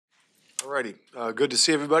All righty. Good to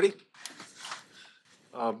see everybody.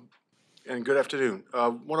 And good afternoon.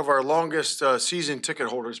 One of our longest season ticket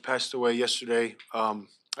holders passed away yesterday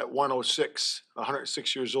at 106,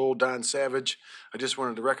 106 years old, Don Savage. I just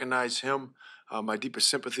wanted to recognize him. My deepest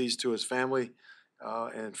sympathies to his family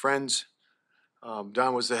and friends.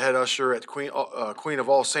 Don was the head usher at Queen of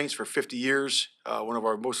All Saints for 50 years, one of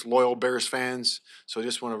our most loyal Bears fans. So I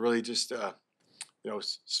just want to really just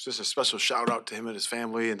just a special shout out to him and his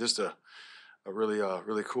family, and just a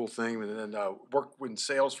really cool thing. And then worked in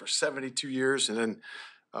sales for 72 years, and then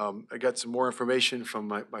I got some more information from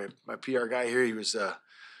my PR guy here. He was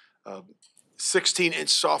 16-inch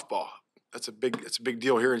softball. It's a big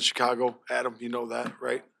deal here in Chicago. Adam, you know that,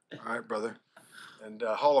 right? All right, brother. And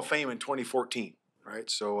Hall of Fame in 2014. Right.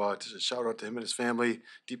 So just a shout out to him and his family.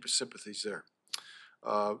 Deepest sympathies there.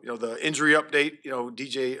 The injury update.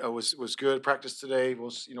 DJ was good. Practice today.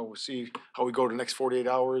 We'll see how we go the next 48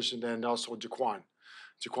 hours, and then also Jaquan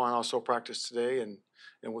also practiced today, and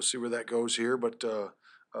we'll see where that goes here. But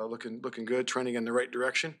looking good, trending in the right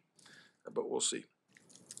direction. But we'll see.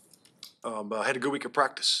 Had a good week of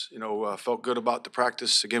practice. Felt good about the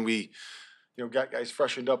practice. Again, we got guys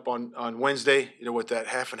freshened up on Wednesday. With that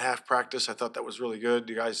half and half practice, I thought that was really good.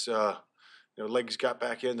 The guys. Legs got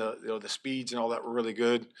back in, the speeds and all that were really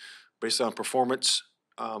good based on performance,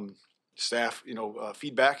 staff,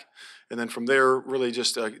 feedback. And then from there, really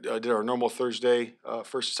just did our normal Thursday,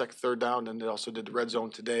 first, second, third down, and then also did the red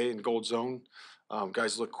zone today and gold zone.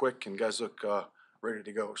 Guys look quick and guys look ready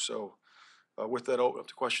to go. So with that, open up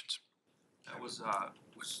to questions. That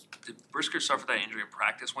did Brisker suffer that injury in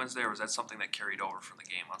practice Wednesday, or was that something that carried over from the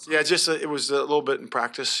game on Sunday? Yeah, it was a little bit in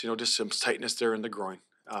practice, just some tightness there in the groin.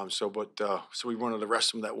 So we wanted to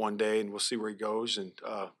rest him that one day, and we'll see where he goes. And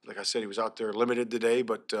like I said, he was out there limited today,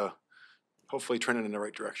 but hopefully trending in the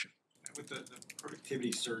right direction. With the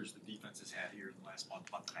productivity surge the defense has had here in the last month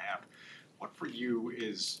and a half, what for you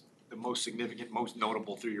is the most significant, most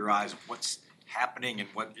notable through your eyes of what's happening and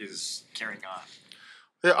what is carrying on?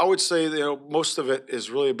 Yeah, I would say most of it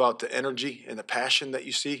is really about the energy and the passion that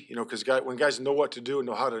you see. Because when guys know what to do and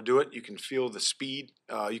know how to do it, you can feel the speed,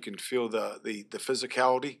 you can feel the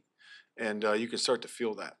physicality, and you can start to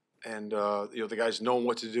feel that. And the guys know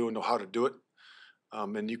what to do and know how to do it,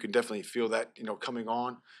 and you can definitely feel that coming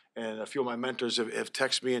on. And a few of my mentors have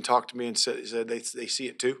texted me and talked to me and said they see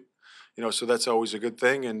it too. So that's always a good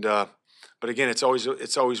thing. And but again, it's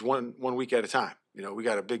always one week at a time. We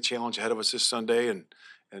got a big challenge ahead of us this Sunday, and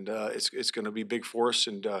it's going to be big for us,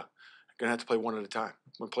 and going to have to play one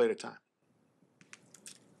play at a time.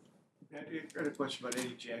 I got a question about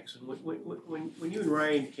Eddie Jackson. When you and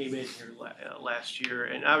Ryan came in here last year,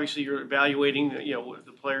 and obviously you're evaluating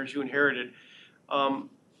the players you inherited,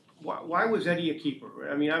 why was Eddie a keeper?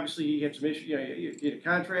 I mean, obviously he had some issues. He had a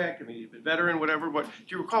contract. I mean, he's a veteran, whatever. But do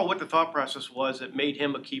you recall what the thought process was that made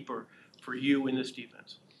him a keeper for you in this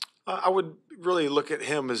defense? I would really look at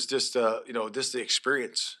him as just just the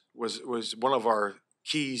experience was one of our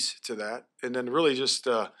keys to that, and then really just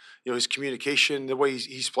his communication, the way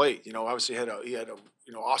he's played. Obviously he had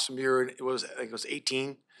a awesome year, and it was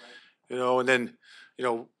 18, right. And then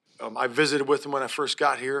I visited with him when I first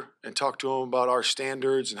got here and talked to him about our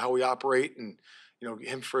standards and how we operate, and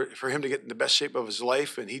for him to get in the best shape of his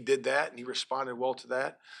life, and he did that, and he responded well to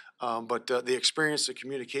that. But the experience, the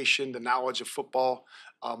communication, the knowledge of football,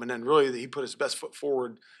 and then really he put his best foot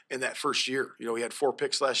forward in that first year. He had 4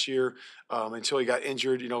 picks last year until he got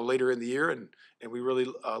injured, later in the year, and we really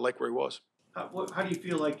like where he was. How do you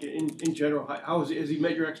feel like in general? Has he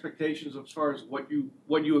met your expectations as far as what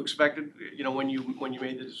you expected? When you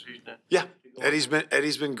made the decision. Yeah, Eddie's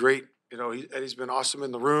been great. Eddie's been awesome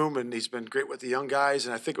in the room, and he's been great with the young guys.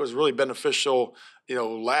 And I think it was really beneficial,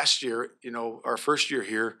 last year, our first year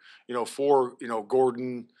here, for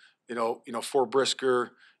Gordon, for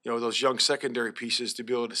Brisker, those young secondary pieces to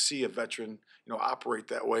be able to see a veteran, operate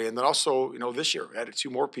that way. And then also, this year added 2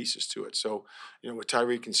 more pieces to it. So, with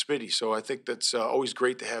Tyreek and Spitty. So I think that's always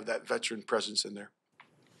great to have that veteran presence in there.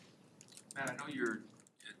 Man, I know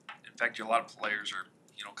in fact, a lot of players are,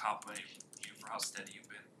 complimenting you for how steady you've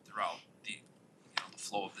been throughout the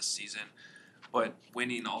flow of this season. But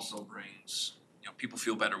winning also brings, people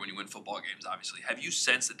feel better when you win football games, obviously. Have you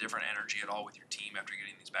sensed a different energy at all with your team after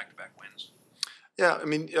getting these back-to-back wins? Yeah, I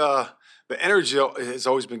mean, the energy has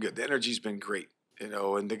always been good. The energy's been great,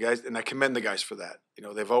 and the guys, and I commend the guys for that.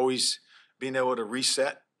 They've always been able to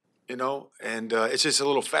reset, and it's just a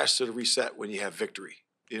little faster to reset when you have victory.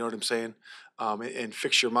 You know what I'm saying? And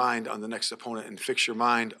fix your mind on the next opponent, and fix your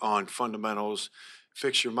mind on fundamentals,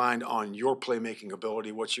 fix your mind on your playmaking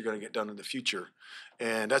ability, what you're going to get done in the future.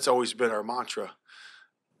 And that's always been our mantra.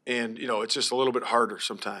 And, it's just a little bit harder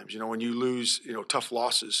sometimes, when you lose, tough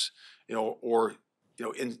losses, or,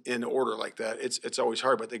 in order like that, it's always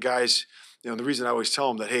hard. But the guys, the reason I always tell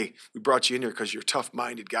them that, hey, we brought you in here because you're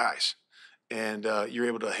tough-minded guys. And you're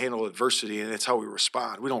able to handle adversity, and it's how we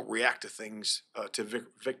respond. We don't react to things, to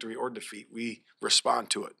victory or defeat. We respond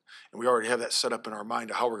to it, and we already have that set up in our mind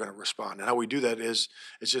of how we're going to respond. And how we do that is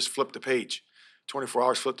just flip the page, 24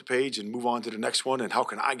 hours, flip the page, and move on to the next one. And how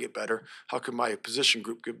can I get better? How can my position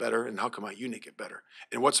group get better? And how can my unit get better?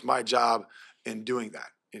 And what's my job in doing that?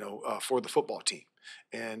 For the football team,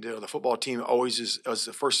 and the football team always is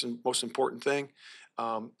the first and most important thing,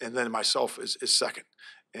 and then myself is second.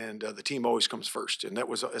 And the team always comes first, and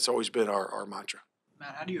it's always been our mantra.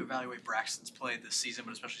 Matt, how do you evaluate Braxton's play this season,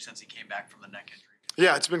 but especially since he came back from the neck injury?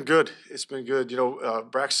 Yeah, it's been good. It's been good.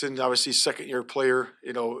 Braxton, obviously second-year player,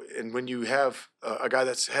 and when you have a guy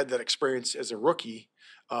that's had that experience as a rookie,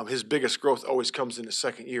 his biggest growth always comes in the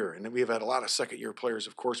second year. And we have had a lot of second-year players,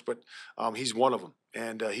 of course, but he's one of them.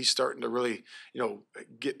 And he's starting to really,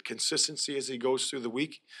 get consistency as he goes through the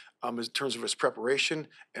week, in terms of his preparation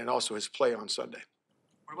and also his play on Sunday.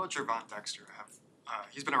 What about Gervon Dexter?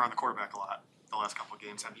 He's been around the quarterback a lot the last couple of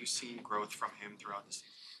games. Have you seen growth from him throughout the season?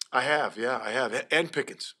 I have. And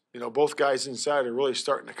Pickens. Both guys inside are really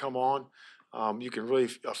starting to come on. You can really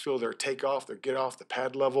feel their takeoff, their get off, the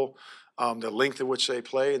pad level, the length at which they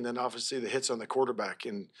play, and then obviously the hits on the quarterback.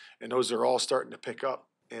 And those are all starting to pick up.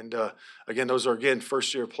 And again, those are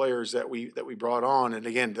first-year players that we brought on. And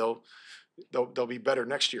again, they'll be better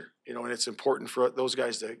next year, and it's important for those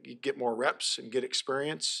guys to get more reps and get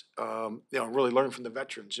experience, and really learn from the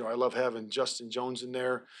veterans. I love having Justin Jones in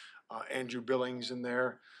there, Andrew Billings in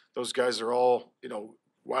there. Those guys are all,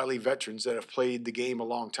 wily veterans that have played the game a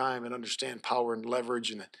long time and understand power and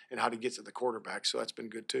leverage and how to get to the quarterback. So that's been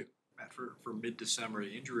good too. Matt, for mid-December,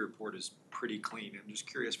 the injury report is pretty clean. I'm just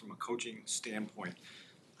curious from a coaching standpoint,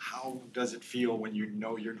 how does it feel when you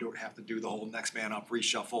don't have to do the whole next man up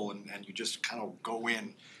reshuffle and you just kind of go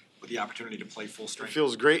in with the opportunity to play full strength? It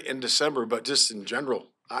feels great in December, but just in general,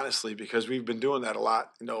 honestly, because we've been doing that a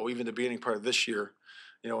lot, even the beginning part of this year,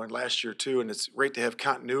 and last year too. And it's great to have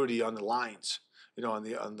continuity on the lines, on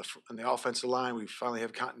the offensive line. We finally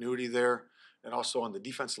have continuity there, and also on the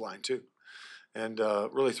defensive line too. And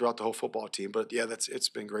really throughout the whole football team. But yeah, it's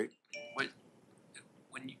been great.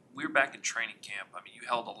 When we were back in training camp, you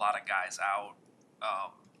held a lot of guys out.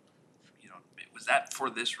 Was that for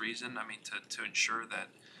this reason? To ensure that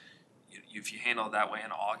if you handle it that way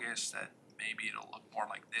in August, that maybe it'll look more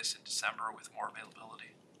like this in December with more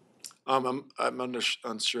availability. I'm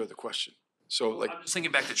unsure of the question. So I'm just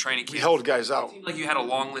thinking back to training camp. We held guys out. It seemed like you had a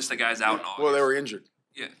long list of guys out in August. Well, they were injured.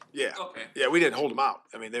 Yeah. Yeah. Okay. Yeah, we didn't hold them out.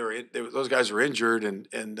 Those guys were injured, and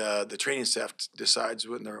the training staff decides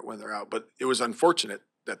when they're out. But it was unfortunate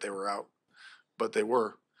that they were out, but they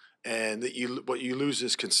were. And what you lose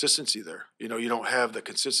is consistency there. You don't have the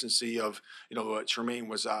consistency of what Tremaine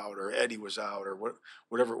was out or Eddie was out or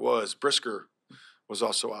whatever it was. Brisker was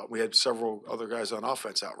also out. We had several other guys on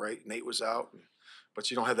offense out, right? Nate was out,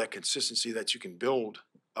 but you don't have that consistency that you can build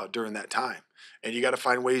during that time. And you got to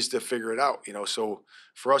find ways to figure it out, So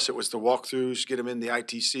for us, it was the walkthroughs, get them in the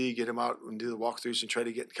ITC, get them out and do the walkthroughs and try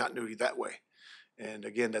to get continuity that way. And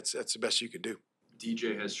again, that's the best you could do.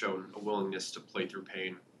 DJ has shown a willingness to play through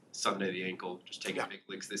pain, Sunday the ankle, just taking big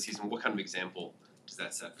leagues this season. What kind of example does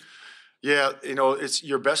that set? Yeah, it's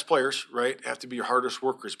your best players, right? Have to be your hardest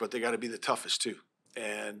workers, but they got to be the toughest too.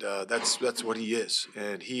 And that's what he is.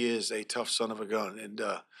 And he is a tough son of a gun.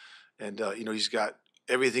 And he's got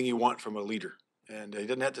everything you want from a leader. And he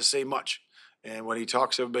doesn't have to say much. And when he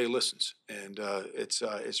talks, everybody listens. And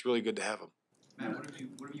it's really good to have him. Matt, what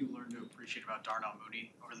have you learned to appreciate about Darnell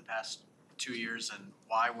Mooney over the past 2 years, and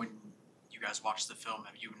why, when you guys watched the film,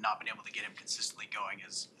 have you not been able to get him consistently going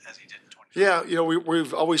as he did in 2015? Yeah,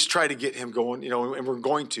 we've always tried to get him going, and we're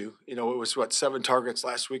going to. It was 7 targets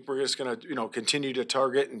last week. We're just going to, continue to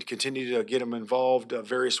target and continue to get him involved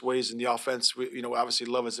various ways in the offense. We, obviously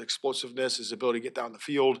love his explosiveness, his ability to get down the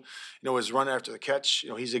field, his run after the catch.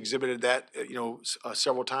 He's exhibited that,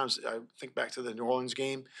 several times. I think back to the New Orleans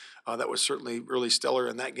game. That was certainly really stellar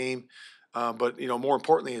in that game. But more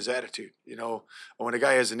importantly, his attitude. When a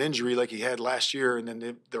guy has an injury like he had last year, and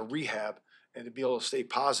then the rehab, and to be able to stay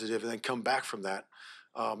positive and then come back from that,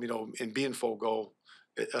 and be in full goal,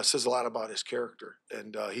 it says a lot about his character.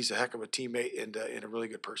 And he's a heck of a teammate and a really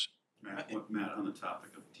good person. Matt, on the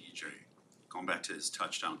topic of DJ, going back to his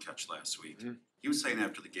touchdown catch last week, he was saying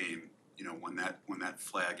after the game, when that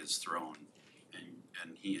flag is thrown,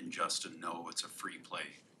 and he and Justin know it's a free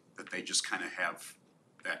play, that they just kind of have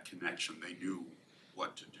that connection. They knew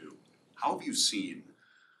what to do. How have you seen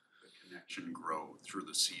grow through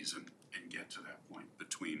the season and get to that point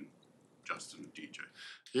between Justin and DJ.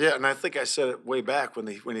 Yeah, and I think I said it way back when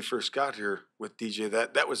he first got here with DJ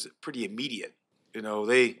that was pretty immediate. You know,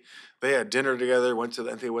 they had dinner together, they went to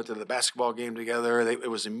the basketball game together. It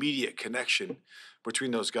was immediate connection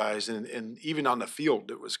between those guys, and even on the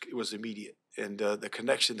field, it was immediate. And the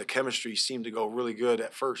connection, the chemistry seemed to go really good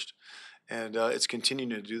at first, and it's continuing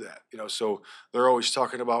to do that. You know, so they're always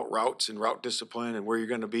talking about routes and route discipline and where you're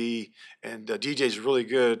going to be. And DJ's really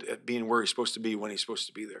good at being where he's supposed to be when he's supposed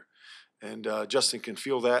to be there. And Justin can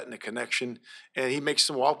feel that and the connection, and he makes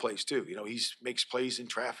some wild plays too. You know, he makes plays in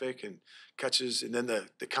traffic and catches, and then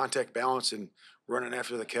the contact balance and running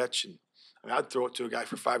after the catch. And I mean, I'd throw it to a guy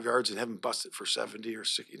for 5 yards and have him bust it for 70 or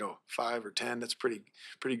 5 or 10. That's pretty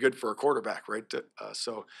good for a quarterback, right?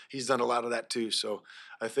 So he's done a lot of that too. So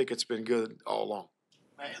I think it's been good all along.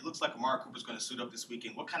 Man, it looks like Amari Cooper's going to suit up this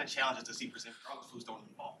weekend. What kind of challenges does he present for who's throwing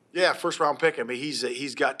the ball? Yeah, first round pick. I mean,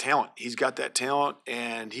 he's got talent. He's got that talent,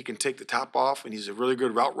 and he can take the top off. And he's a really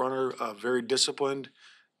good route runner, very disciplined,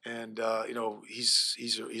 and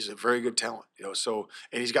he's a very good talent. You know, so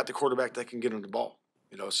and he's got the quarterback that can get him the ball.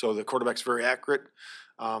 You know, so the quarterback's very accurate.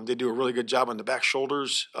 They do a really good job on the back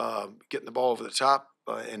shoulders, getting the ball over the top,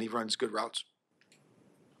 and he runs good routes.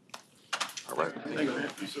 All right. Thank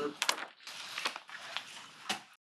you, sir.